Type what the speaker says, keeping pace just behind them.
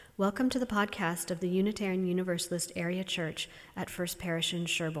Welcome to the podcast of the Unitarian Universalist Area Church at First Parish in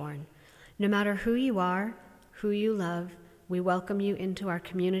Sherborn. No matter who you are, who you love, we welcome you into our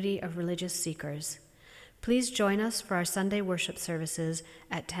community of religious seekers. Please join us for our Sunday worship services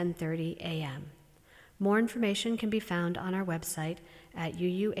at 10:30 a.m. More information can be found on our website at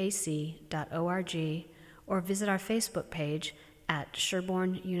uuac.org or visit our Facebook page at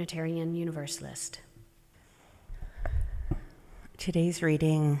Sherborn Unitarian Universalist. Today's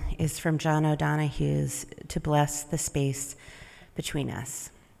reading is from John O'Donohue's To Bless the Space Between Us.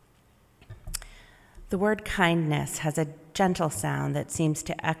 The word kindness has a gentle sound that seems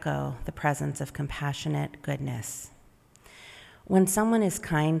to echo the presence of compassionate goodness. When someone is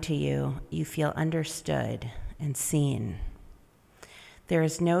kind to you, you feel understood and seen. There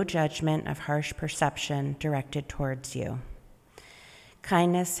is no judgment of harsh perception directed towards you.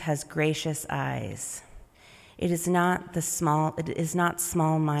 Kindness has gracious eyes. It is not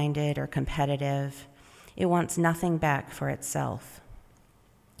small-minded or competitive. It wants nothing back for itself.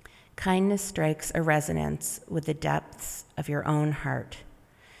 Kindness strikes a resonance with the depths of your own heart.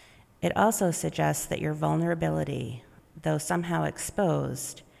 It also suggests that your vulnerability, though somehow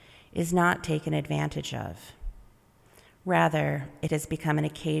exposed, is not taken advantage of. Rather, it has become an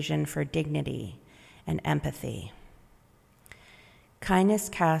occasion for dignity and empathy. Kindness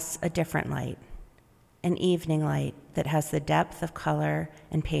casts a different light, an evening light that has the depth of color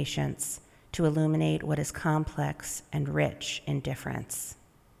and patience to illuminate what is complex and rich in difference.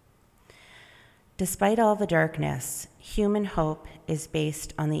 Despite all the darkness, human hope is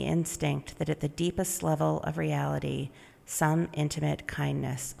based on the instinct that at the deepest level of reality, some intimate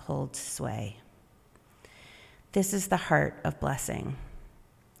kindness holds sway. This is the heart of blessing.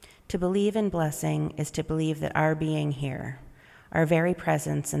 To believe in blessing is to believe that our being here, our very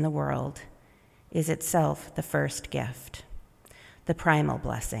presence in the world, is itself the first gift, the primal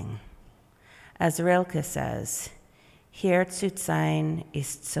blessing. As Rilke says, hier zu sein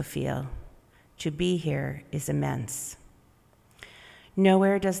ist so viel. To be here is immense.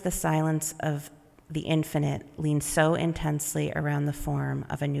 Nowhere does the silence of the infinite lean so intensely around the form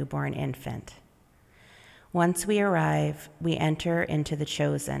of a newborn infant. Once we arrive, we enter into the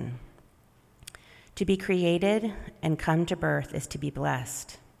chosen. To be created and come to birth is to be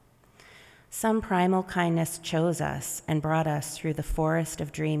blessed. Some primal kindness chose us and brought us through the forest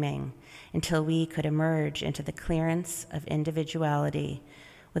of dreaming until we could emerge into the clearance of individuality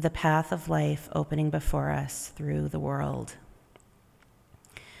with a path of life opening before us through the world.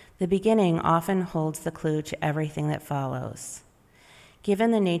 The beginning often holds the clue to everything that follows.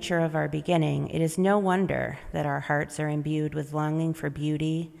 Given the nature of our beginning, it is no wonder that our hearts are imbued with longing for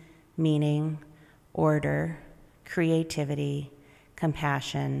beauty, meaning, order, creativity,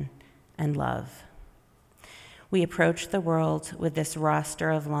 compassion, and love. We approach the world with this roster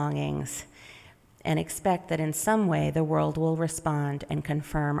of longings and expect that in some way the world will respond and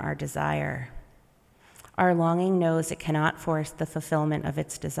confirm our desire. Our longing knows it cannot force the fulfillment of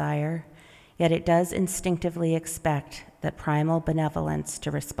its desire, yet it does instinctively expect that primal benevolence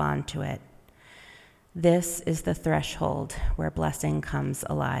to respond to it. This is the threshold where blessing comes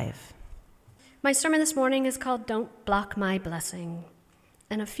alive. My sermon this morning is called Don't Block My Blessing.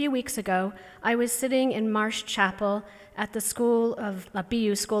 And a few weeks ago, I was sitting in Marsh Chapel at the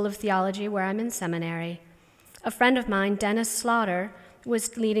BU School of Theology, where I'm in seminary. A friend of mine, Dennis Slaughter,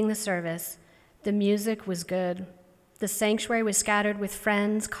 was leading the service. The music was good. The sanctuary was scattered with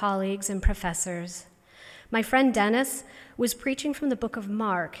friends, colleagues, and professors. My friend Dennis was preaching from the book of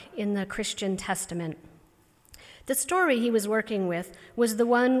Mark in the Christian Testament. The story he was working with was the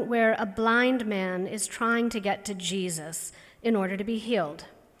one where a blind man is trying to get to Jesus in order to be healed.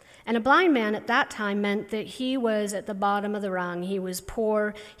 And a blind man at that time meant that he was at the bottom of the rung. He was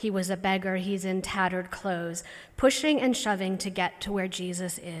poor, he was a beggar, he's in tattered clothes, pushing and shoving to get to where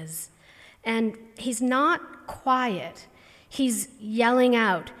Jesus is. And he's not quiet. He's yelling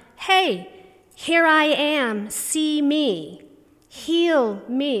out, "Hey, here I am, see me, heal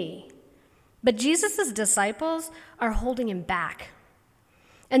me." But Jesus' disciples are holding him back.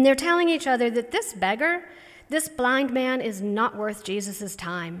 And they're telling each other that this beggar, this blind man, is not worth Jesus'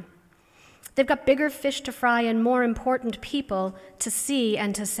 time. They've got bigger fish to fry and more important people to see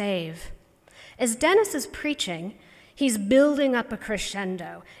and to save. As Dennis is preaching, he's building up a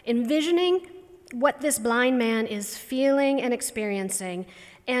crescendo, envisioning what this blind man is feeling and experiencing.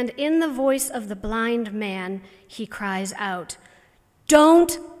 And in the voice of the blind man, he cries out,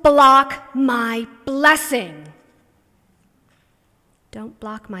 "Don't block my blessing." Don't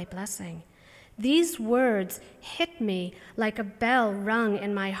block my blessing. These words hit me like a bell rung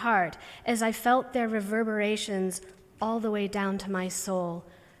in my heart as I felt their reverberations all the way down to my soul.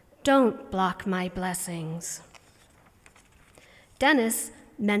 Don't block my blessings. Dennis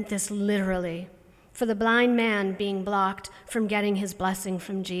meant this literally, for the blind man being blocked from getting his blessing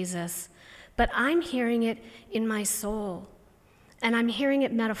from Jesus. But I'm hearing it in my soul, and I'm hearing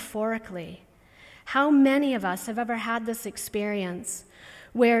it metaphorically. How many of us have ever had this experience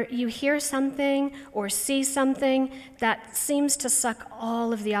where you hear something or see something that seems to suck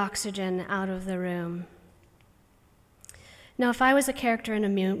all of the oxygen out of the room? Now, if I was a character in a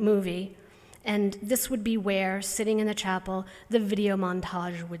movie, and this would be where, sitting in the chapel, the video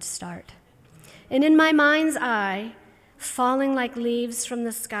montage would start. And in my mind's eye, falling like leaves from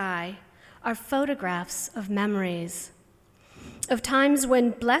the sky, are photographs of memories, of times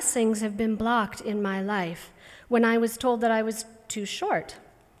when blessings have been blocked in my life, when I was told that I was too short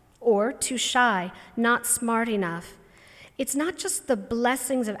or too shy, not smart enough. It's not just the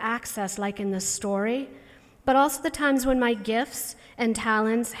blessings of access like in the story, but also the times when my gifts and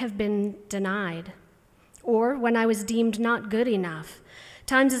talents have been denied, or when I was deemed not good enough,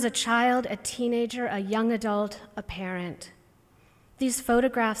 times as a child, a teenager, a young adult, a parent. These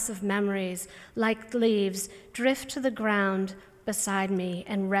photographs of memories, like leaves, drift to the ground beside me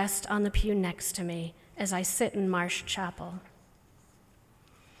and rest on the pew next to me as I sit in Marsh Chapel.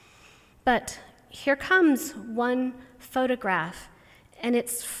 But here comes one photograph, and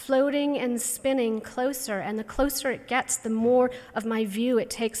it's floating and spinning closer, and the closer it gets, the more of my view it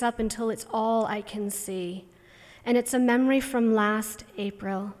takes up until it's all I can see. And it's a memory from last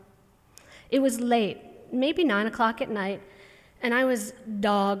April. It was late, maybe 9 o'clock at night, and I was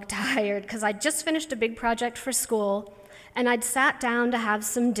dog tired because I'd just finished a big project for school, and I'd sat down to have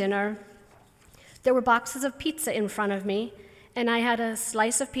some dinner. There were boxes of pizza in front of me, and I had a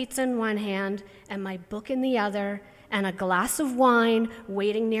slice of pizza in one hand and my book in the other, and a glass of wine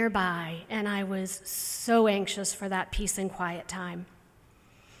waiting nearby, and I was so anxious for that peace and quiet time.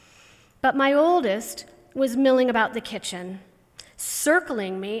 But my oldest was milling about the kitchen,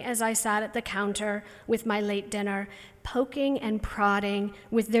 circling me as I sat at the counter with my late dinner, poking and prodding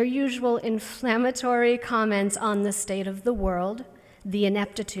with their usual inflammatory comments on the state of the world, the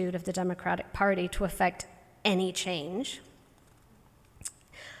ineptitude of the Democratic Party to effect any change.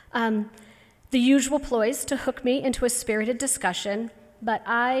 The usual ploys to hook me into a spirited discussion, but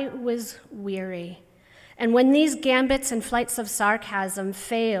I was weary. And when these gambits and flights of sarcasm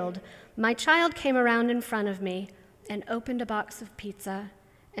failed, my child came around in front of me and opened a box of pizza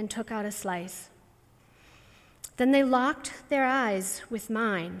and took out a slice. Then they locked their eyes with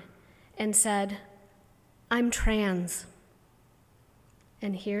mine and said, "I'm trans."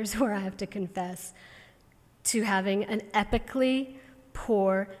 And here's where I have to confess to having an epically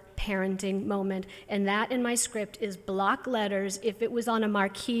poor parenting moment, and that in my script is block letters. If it was on a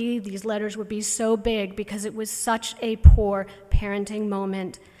marquee, these letters would be so big because it was such a poor parenting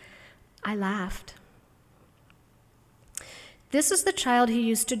moment. I laughed. This is the child who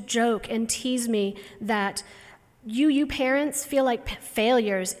used to joke and tease me that you parents feel like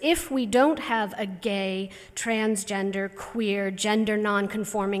failures if we don't have a gay, transgender, queer, gender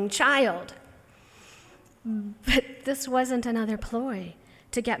non-conforming child. But this wasn't another ploy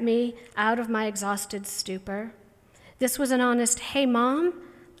to get me out of my exhausted stupor. This was an honest, "Hey, Mom,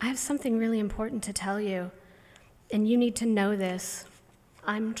 I have something really important to tell you, and you need to know this.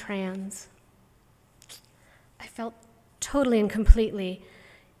 I'm trans." I felt totally and completely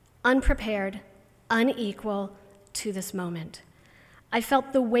unprepared, unequal to this moment. I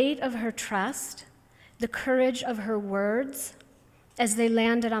felt the weight of her trust, the courage of her words as they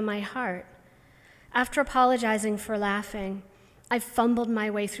landed on my heart. After apologizing for laughing, I fumbled my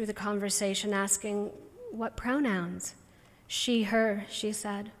way through the conversation asking, "What pronouns?" "She, her," she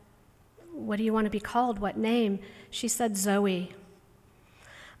said. "What do you want to be called? What name?" She said, "Zoe."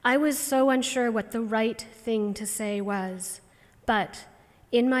 I was so unsure what the right thing to say was, but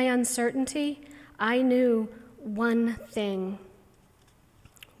in my uncertainty, I knew one thing.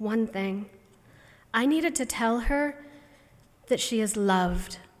 I needed to tell her that she is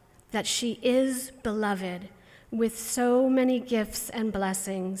loved, that she is beloved, with so many gifts and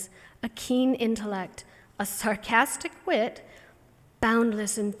blessings, a keen intellect, a sarcastic wit,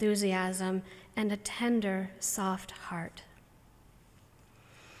 boundless enthusiasm, and a tender, soft heart.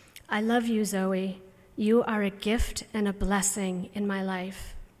 I love you, Zoe. You are a gift and a blessing in my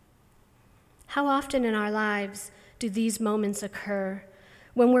life. How often in our lives do these moments occur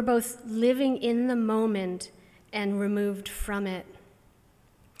when we're both living in the moment and removed from it,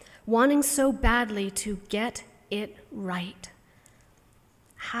 wanting so badly to get it right?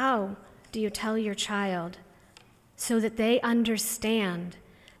 How do you tell your child so that they understand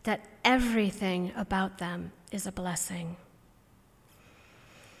that everything about them is a blessing?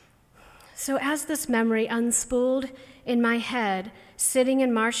 So as this memory unspooled in my head, sitting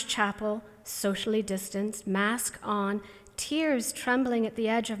in Marsh Chapel, socially distanced, mask on, tears trembling at the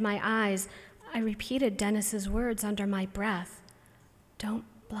edge of my eyes, I repeated Dennis's words under my breath. Don't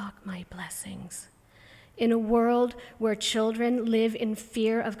block my blessings. In a world where children live in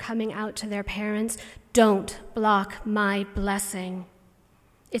fear of coming out to their parents, don't block my blessing.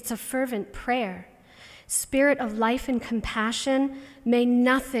 It's a fervent prayer. Spirit of life and compassion, may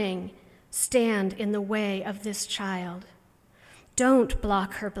nothing stand in the way of this child. Don't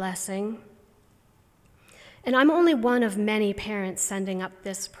block her blessing. And I'm only one of many parents sending up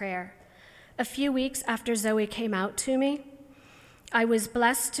this prayer. A few weeks after Zoe came out to me, I was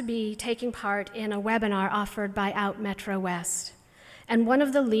blessed to be taking part in a webinar offered by Out Metro West. And one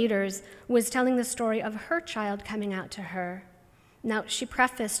of the leaders was telling the story of her child coming out to her. Now, she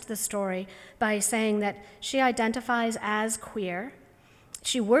prefaced the story by saying that she identifies as queer.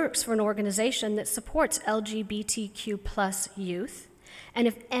 She works for an organization that supports LGBTQ plus youth. And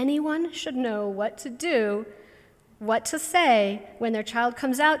if anyone should know what to do, what to say when their child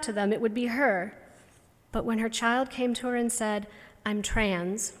comes out to them, it would be her. But when her child came to her and said, "I'm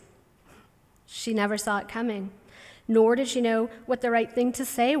trans," she never saw it coming, nor did she know what the right thing to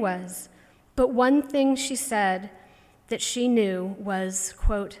say was. But one thing she said that she knew was,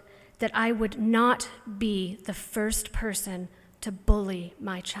 quote, that I would not be the first person to bully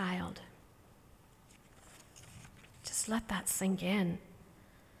my child. Just let that sink in.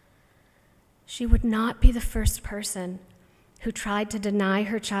 She would not be the first person who tried to deny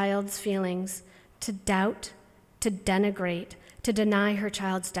her child's feelings, to doubt, to denigrate, to deny her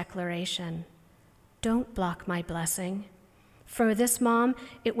child's declaration. Don't block my blessing. For this mom,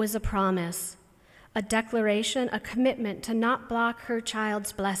 it was a promise, a declaration, a commitment to not block her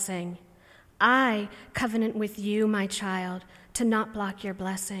child's blessing. I covenant with you, my child, to not block your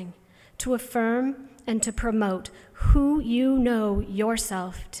blessing, to affirm and to promote who you know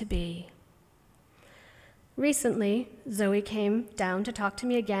yourself to be. Recently, Zoe came down to talk to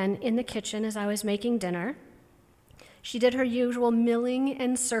me again in the kitchen as I was making dinner. She did her usual milling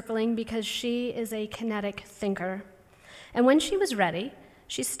and circling because she is a kinetic thinker. And when she was ready,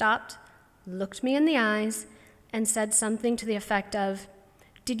 she stopped, looked me in the eyes, and said something to the effect of,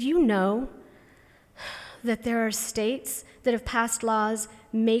 "Did you know that there are states that have passed laws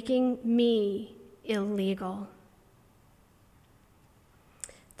making me illegal?"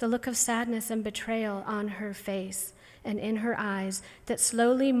 The look of sadness and betrayal on her face and in her eyes that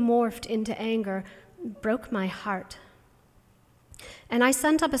slowly morphed into anger broke my heart. And I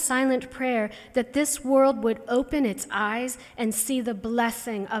sent up a silent prayer that this world would open its eyes and see the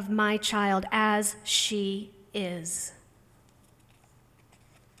blessing of my child as she is.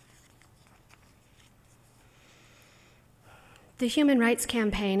 The Human Rights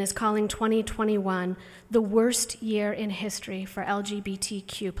Campaign is calling 2021 the worst year in history for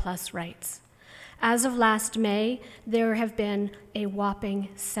LGBTQ plus rights. As of last May, there have been a whopping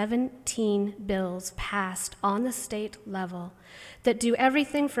 17 bills passed on the state level that do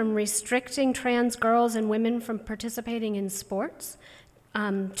everything from restricting trans girls and women from participating in sports,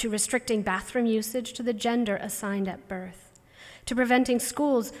 to restricting bathroom usage to the gender assigned at birth, to preventing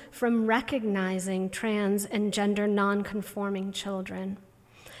schools from recognizing trans and gender non-conforming children,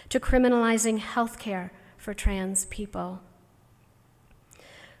 to criminalizing healthcare for trans people.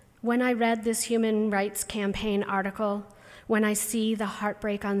 When I read this Human Rights Campaign article, when I see the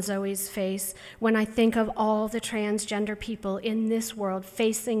heartbreak on Zoe's face, when I think of all the transgender people in this world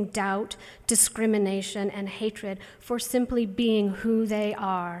facing doubt, discrimination, and hatred for simply being who they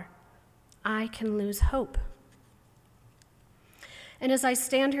are, I can lose hope. And as I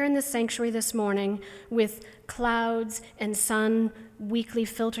stand here in the sanctuary this morning with clouds and sun weakly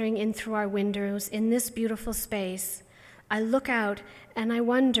filtering in through our windows in this beautiful space, I look out and I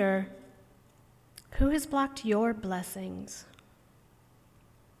wonder, who has blocked your blessings?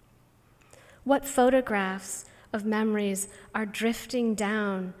 What photographs of memories are drifting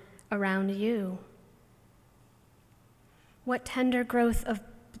down around you? What tender growth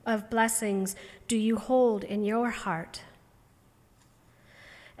of blessings do you hold in your heart?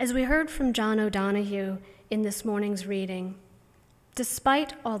 As we heard from John O'Donohue in this morning's reading,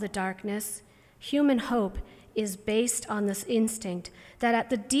 despite all the darkness, human hope is based on this instinct that at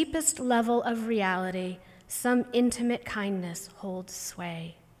the deepest level of reality, some intimate kindness holds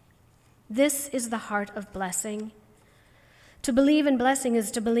sway. This is the heart of blessing. To believe in blessing is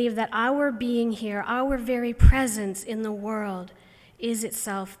to believe that our being here, our very presence in the world, is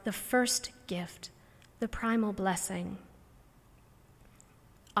itself the first gift, the primal blessing.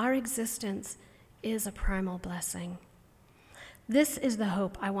 Our existence is a primal blessing. This is the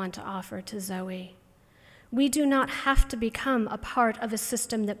hope I want to offer to Zoe. We do not have to become a part of a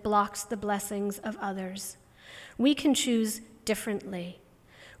system that blocks the blessings of others. We can choose differently.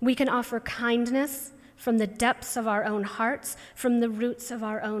 We can offer kindness from the depths of our own hearts, from the roots of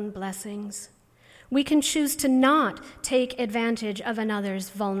our own blessings. We can choose to not take advantage of another's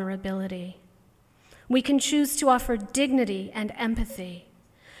vulnerability. We can choose to offer dignity and empathy.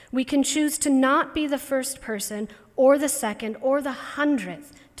 We can choose to not be the first person or the second or the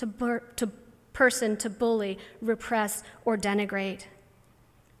 100th person to bully, repress, or denigrate.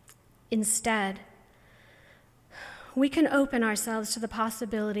 Instead, we can open ourselves to the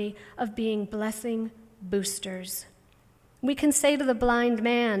possibility of being blessing boosters. We can say to the blind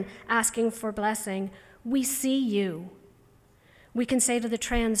man asking for blessing, "We see you." We can say to the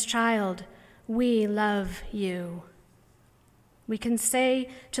trans child, "We love you." We can say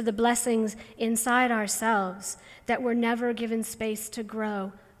to the blessings inside ourselves that were never given space to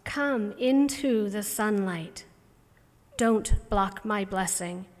grow, "Come into the sunlight. Don't block my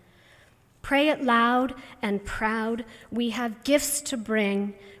blessing." Pray it loud and proud. We have gifts to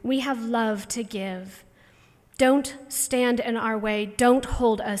bring. We have love to give. Don't stand in our way. Don't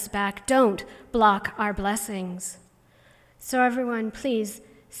hold us back. Don't block our blessings. So everyone, please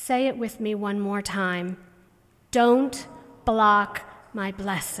say it with me one more time. Don't block my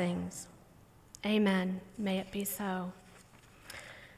blessings. Amen. May it be so.